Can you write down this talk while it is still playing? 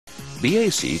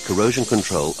BAC Corrosion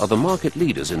Control are the market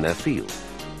leaders in their field.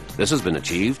 This has been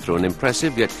achieved through an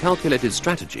impressive yet calculated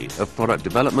strategy of product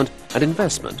development and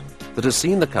investment that has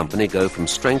seen the company go from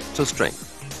strength to strength.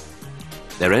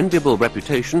 Their enviable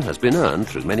reputation has been earned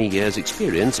through many years'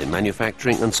 experience in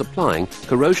manufacturing and supplying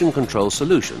corrosion control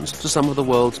solutions to some of the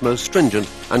world's most stringent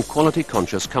and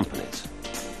quality-conscious companies.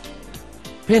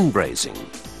 Pin brazing.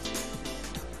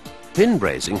 Pin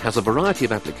brazing has a variety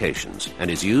of applications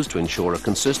and is used to ensure a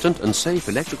consistent and safe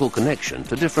electrical connection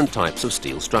to different types of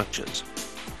steel structures.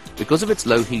 Because of its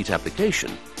low heat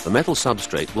application, the metal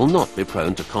substrate will not be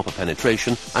prone to copper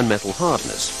penetration and metal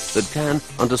hardness that can,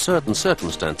 under certain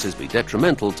circumstances, be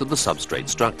detrimental to the substrate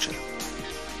structure.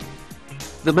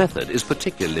 The method is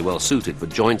particularly well suited for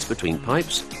joints between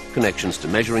pipes, connections to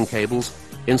measuring cables,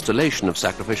 installation of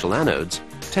sacrificial anodes,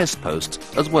 test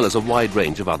posts, as well as a wide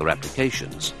range of other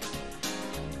applications.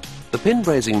 The pin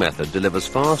brazing method delivers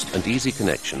fast and easy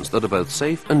connections that are both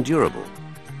safe and durable.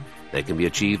 They can be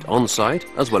achieved on-site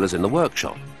as well as in the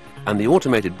workshop, and the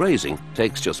automated brazing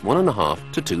takes just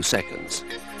 1.5 to 2 seconds.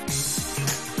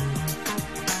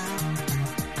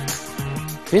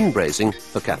 Pin brazing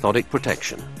for cathodic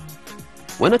protection.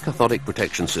 When a cathodic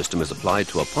protection system is applied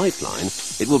to a pipeline,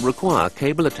 it will require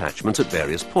cable attachments at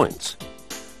various points.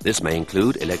 This may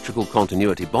include electrical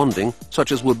continuity bonding,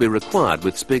 such as would be required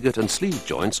with spigot and sleeve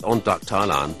joints on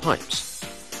ductile iron pipes.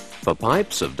 For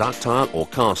pipes of ductile or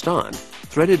cast iron,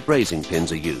 threaded brazing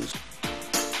pins are used.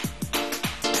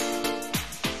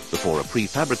 Before a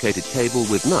prefabricated cable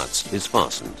with nuts is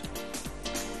fastened.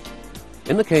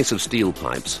 In the case of steel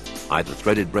pipes, either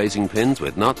threaded brazing pins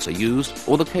with nuts are used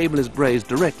or the cable is brazed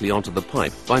directly onto the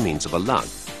pipe by means of a lug.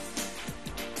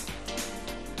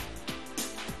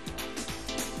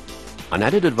 An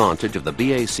added advantage of the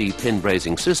BAC pin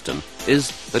brazing system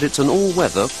is that it's an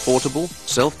all-weather, portable,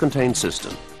 self-contained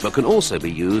system, but can also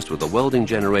be used with a welding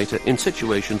generator in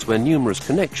situations where numerous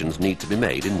connections need to be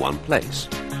made in one place.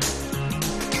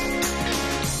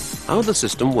 How the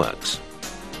system works.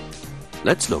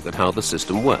 Let's look at how the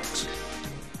system works.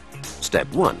 Step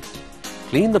 1.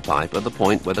 Clean the pipe at the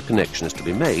point where the connection is to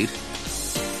be made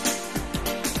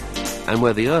and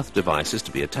where the earth device is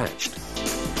to be attached.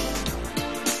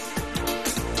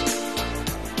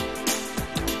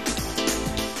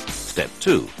 Step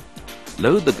 2.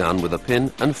 Load the gun with a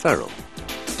pin and ferrule.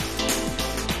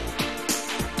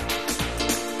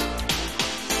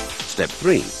 Step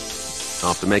 3.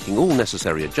 After making all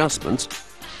necessary adjustments,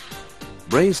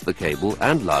 braze the cable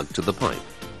and lug to the pipe.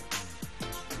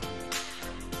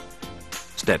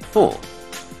 Step 4.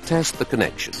 Test the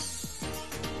connection.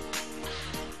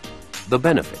 The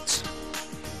benefits.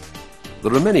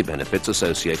 There are many benefits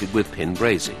associated with pin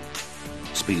brazing.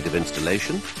 Speed of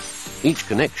installation. Each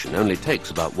connection only takes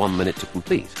about 1 minute to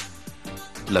complete.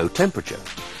 Low temperature.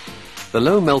 The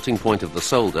low melting point of the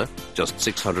solder, just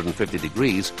 650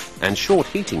 degrees, and short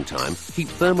heating time keep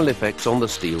thermal effects on the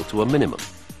steel to a minimum.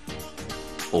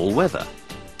 All weather.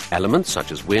 Elements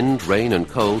such as wind, rain and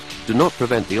cold do not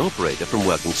prevent the operator from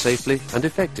working safely and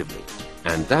effectively,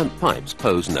 and damp pipes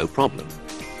pose no problem.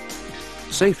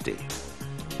 Safety.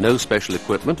 No special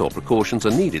equipment or precautions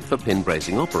are needed for pin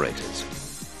brazing operators.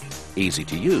 Easy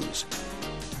to use.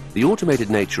 The automated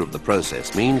nature of the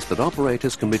process means that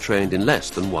operators can be trained in less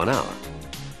than 1 hour.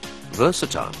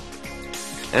 Versatile.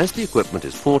 As the equipment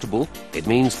is portable, it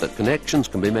means that connections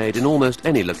can be made in almost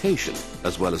any location,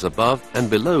 as well as above and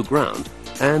below ground,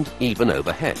 and even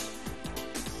overhead.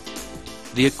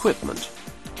 The equipment.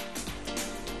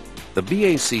 The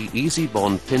BAC Easy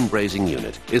Bond pin brazing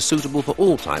unit is suitable for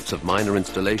all types of minor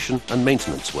installation and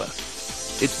maintenance work.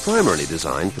 It's primarily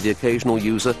designed for the occasional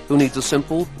user who needs a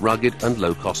simple, rugged and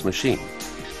low-cost machine.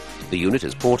 The unit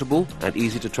is portable and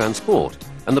easy to transport,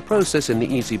 and the process in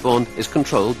the Easy Bond is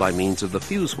controlled by means of the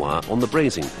fuse wire on the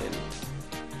brazing pin.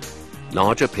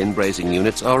 Larger pin brazing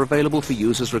units are available for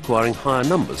users requiring higher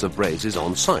numbers of brazes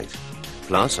on site,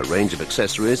 plus a range of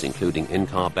accessories including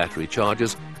in-car battery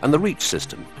chargers and the reach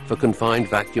system for confined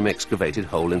vacuum excavated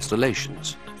hole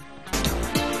installations.